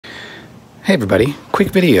Hey everybody, quick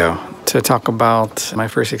video to talk about my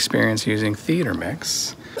first experience using Theater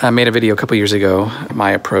Mix. I made a video a couple years ago,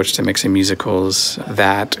 my approach to mixing musicals.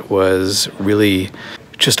 That was really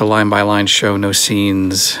just a line-by-line show, no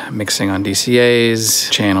scenes, mixing on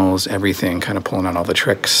DCAs, channels, everything, kind of pulling out all the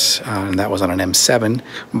tricks, and that was on an M7.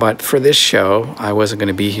 But for this show, I wasn't going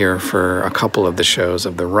to be here for a couple of the shows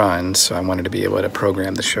of the run, so I wanted to be able to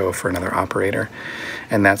program the show for another operator.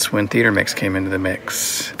 And that's when Theater Mix came into the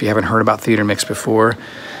mix. If you haven't heard about Theater Mix before,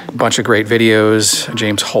 a bunch of great videos.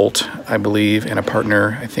 James Holt, I believe, and a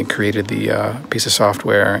partner, I think, created the piece of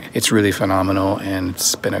software. It's really phenomenal, and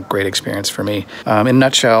it's been a great experience for me. In a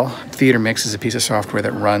nutshell, Theater Mix is a piece of software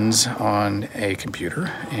that runs on a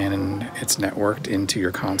computer, and it's networked into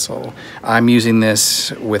your console. I'm using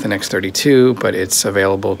this with an X32, but it's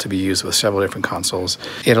available to be used with several different consoles.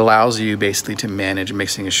 It allows you basically to manage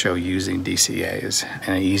mixing a show using DCAs,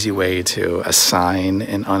 and an easy way to assign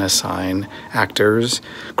and unassign actors,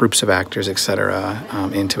 groups of actors, etc.,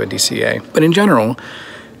 into a DCA. But in general,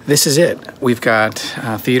 this is it. We've got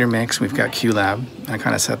Theater Mix, we've got QLab. I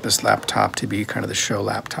kind of set this laptop to be kind of the show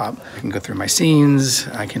laptop. I can go through my scenes,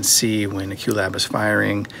 I can see when the QLab is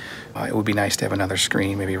firing. It would be nice to have another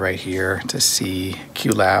screen, maybe right here, to see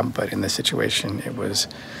QLab, but in this situation, it was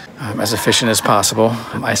as efficient as possible.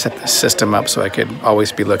 I set the system up so I could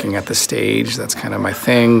always be looking at the stage. That's kind of my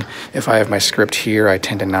thing. If I have my script here, I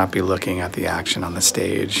tend to not be looking at the action on the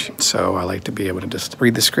stage. So I like to be able to just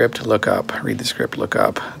read the script, look up, read the script, look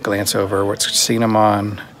up, glance over what scene I'm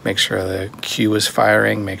on, make sure the cue is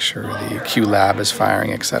firing, make sure the QLab is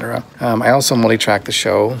firing, etc. I also multi-track the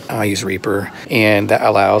show. I use Reaper, and that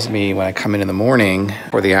allows me, when I come in the morning,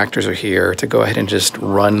 or the actors are here, to go ahead and just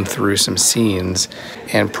run through some scenes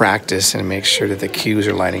and practice and make sure that the cues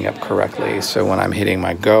are lining up correctly. So when I'm hitting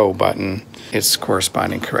my go button, it's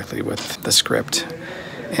corresponding correctly with the script,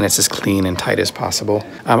 and it's as clean and tight as possible.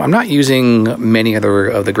 I'm not using many other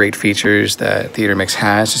of the great features that Theater Mix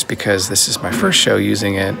has, just because this is my first show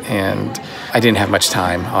using it, and I didn't have much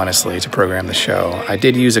time, honestly, to program the show. I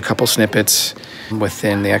did use a couple snippets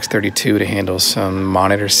within the X32 to handle some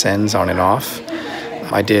monitor sends on and off.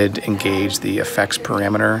 I did engage the effects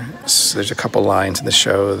parameter, so there's a couple lines in the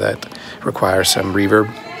show that require some reverb.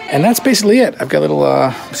 And that's basically it. I've got a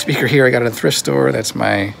little speaker here I got at a thrift store. That's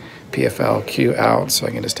my PFL cue out, so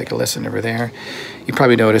I can just take a listen over there. You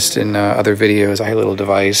probably noticed in other videos I had a little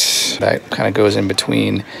device that kind of goes in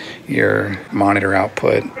between your monitor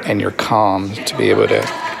output and your comm to be able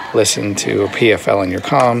to listen to a PFL in your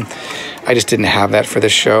comm. I just didn't have that for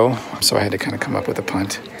this show, so I had to kind of come up with a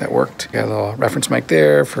punt that worked. Got a little reference mic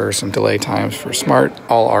there for some delay times for smart.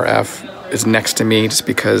 All RF is next to me just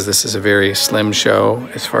because this is a very slim show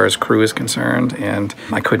as far as crew is concerned, and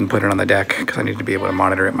I couldn't put it on the deck because I needed to be able to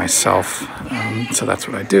monitor it myself. So that's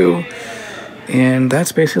what I do. And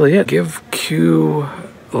that's basically it. Give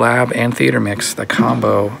QLab and Theater Mix, the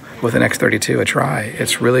combo with an X32, a try.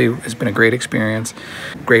 It's been a great experience.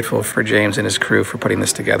 Grateful for James and his crew for putting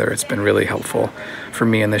this together. It's been really helpful for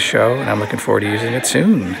me in this show, and I'm looking forward to using it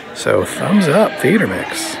soon. So thumbs up, Theater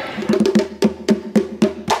Mix.